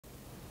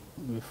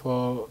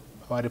Before,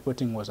 our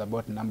reporting was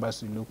about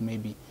numbers. You look,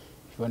 maybe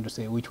if you want to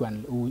say which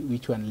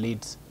one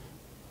leads.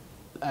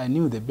 I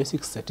knew the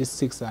basic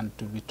statistics, and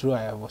to be true,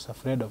 I was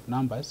afraid of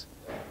numbers,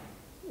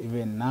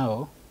 even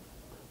now.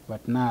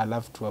 But now I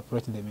love to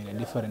approach them in a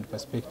different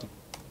perspective.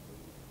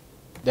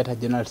 Data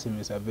journalism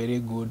is a very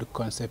good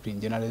concept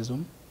in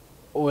journalism.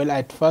 Well,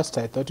 at first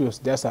I thought it was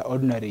just an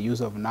ordinary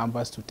use of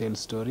numbers to tell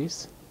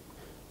stories,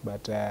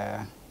 but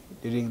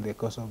during the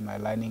course of my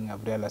learning,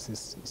 I've realized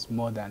it's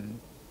more than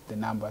the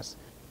numbers.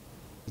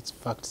 It's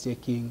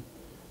fact-checking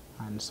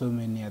and so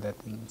many other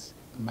things.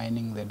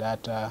 Mining the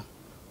data,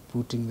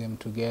 putting them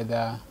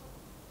together,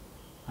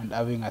 and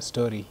having a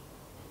story.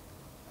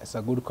 It's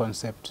a good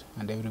concept,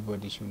 and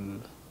everybody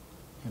should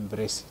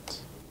embrace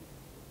it.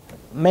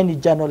 Many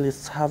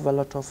journalists have a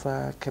lot of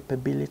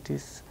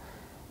capabilities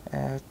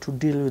to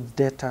deal with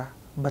data,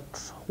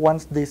 but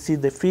once they see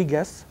the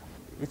figures,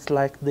 it's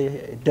like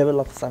they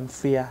develop some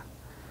fear.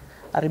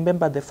 I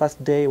remember the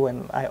first day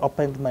when I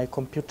opened my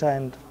computer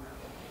and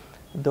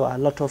there were a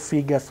lot of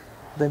figures.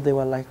 Then they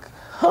were like,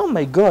 oh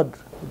my God,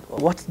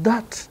 what's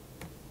that?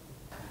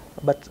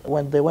 But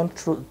when they went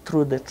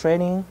through the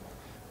training,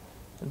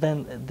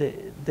 then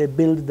they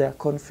build their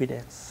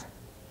confidence.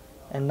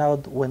 And now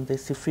when they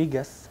see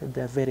figures,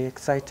 they're very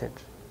excited.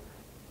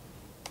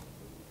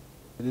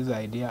 This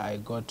idea I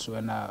got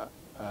when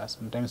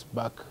sometimes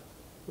back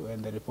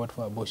when the report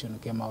for abortion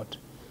came out.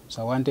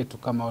 So I wanted to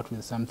come out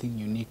with something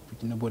unique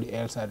which nobody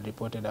else had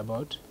reported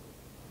about.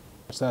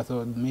 So I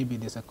thought maybe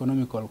there's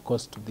economical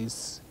cost to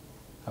these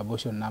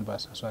abortion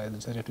numbers. So I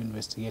decided to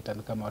investigate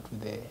and come out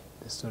with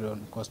the story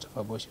on cost of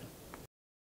abortion.